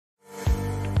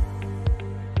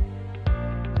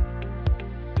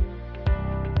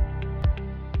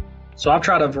So I've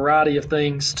tried a variety of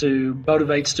things to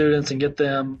motivate students and get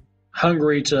them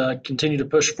hungry to continue to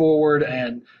push forward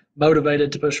and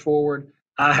motivated to push forward.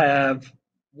 I have,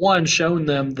 one, shown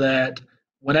them that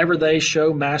whenever they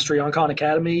show mastery on Khan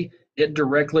Academy, it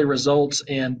directly results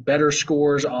in better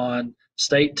scores on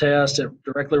state tests. It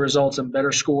directly results in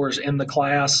better scores in the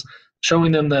class,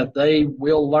 showing them that they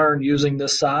will learn using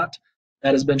this site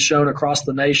that has been shown across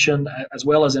the nation as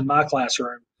well as in my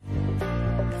classroom.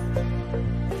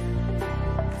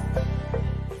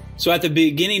 So at the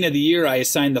beginning of the year, I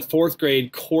assigned the 4th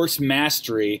grade course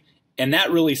mastery, and that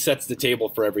really sets the table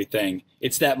for everything.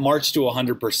 It's that march to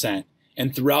 100%.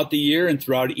 And throughout the year and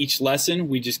throughout each lesson,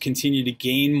 we just continue to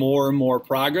gain more and more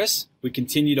progress. We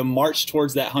continue to march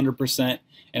towards that 100%.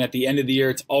 And at the end of the year,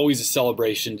 it's always a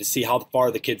celebration to see how far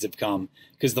the kids have come.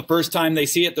 Because the first time they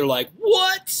see it, they're like,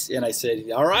 what? And I said,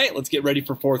 all right, let's get ready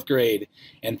for 4th grade.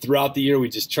 And throughout the year, we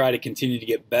just try to continue to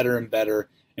get better and better.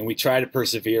 And we try to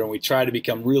persevere, and we try to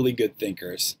become really good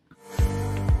thinkers.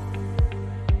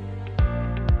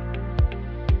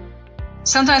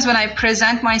 Sometimes when I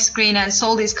present my screen and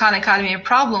solve these Khan Academy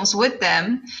problems with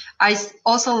them, I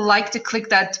also like to click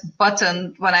that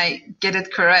button when I get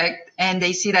it correct, and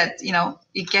they see that,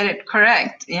 you get it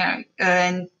correct,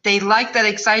 and they like that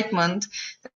excitement.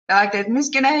 They like that,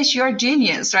 Ms. Ganesh, you're a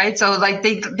genius, right? So like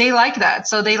they like that.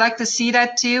 So they like to see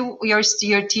that too. Your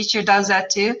teacher does that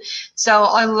too. So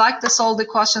I like to solve the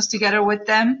questions together with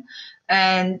them,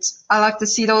 and I like to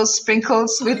see those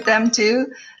sprinkles with them too.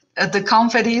 The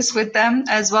confettis with them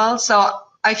as well. So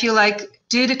I feel like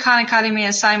do the Khan Academy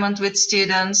assignment with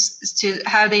students to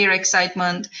have their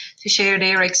excitement, to share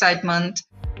their excitement.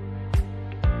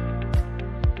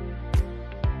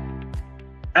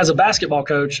 As a basketball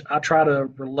coach, I try to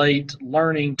relate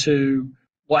learning to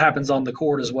what happens on the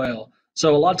court as well.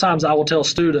 So a lot of times I will tell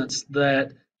students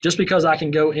that just because I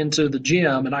can go into the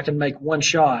gym and I can make one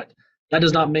shot, that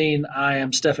does not mean I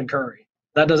am Stephen Curry.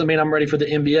 That doesn't mean I'm ready for the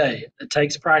NBA. It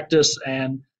takes practice,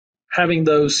 and having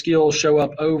those skills show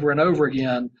up over and over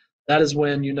again, that is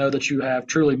when you know that you have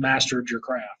truly mastered your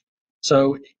craft.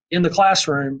 So in the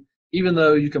classroom, even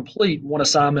though you complete one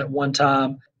assignment one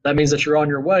time, that means that you're on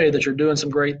your way, that you're doing some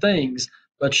great things,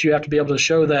 but you have to be able to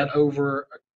show that over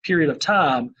a period of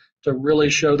time to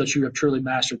really show that you have truly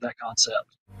mastered that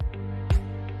concept.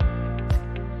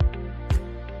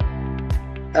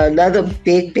 Another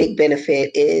big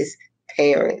benefit is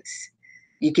parents.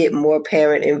 You get more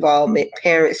parent involvement.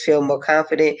 Parents feel more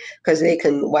confident because they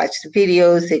can watch the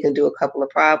videos, they can do a couple of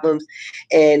problems.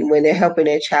 And when they're helping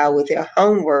their child with their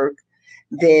homework,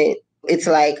 then it's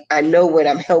like, I know what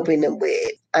I'm helping them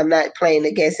with. I'm not playing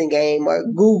a guessing game or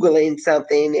Googling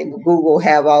something, and Google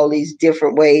have all these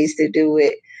different ways to do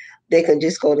it. They can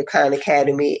just go to Khan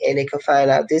Academy and they can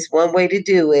find out this one way to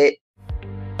do it.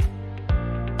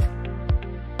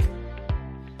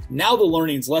 Now the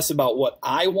learning is less about what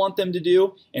I want them to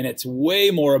do, and it's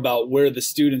way more about where the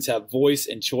students have voice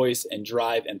and choice and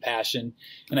drive and passion.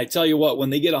 And I tell you what, when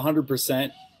they get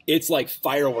 100%, it's like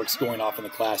fireworks going off in the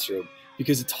classroom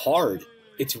because it's hard,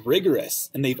 it's rigorous,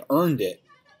 and they've earned it.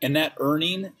 And that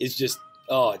earning is just,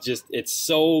 it's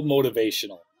so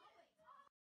motivational.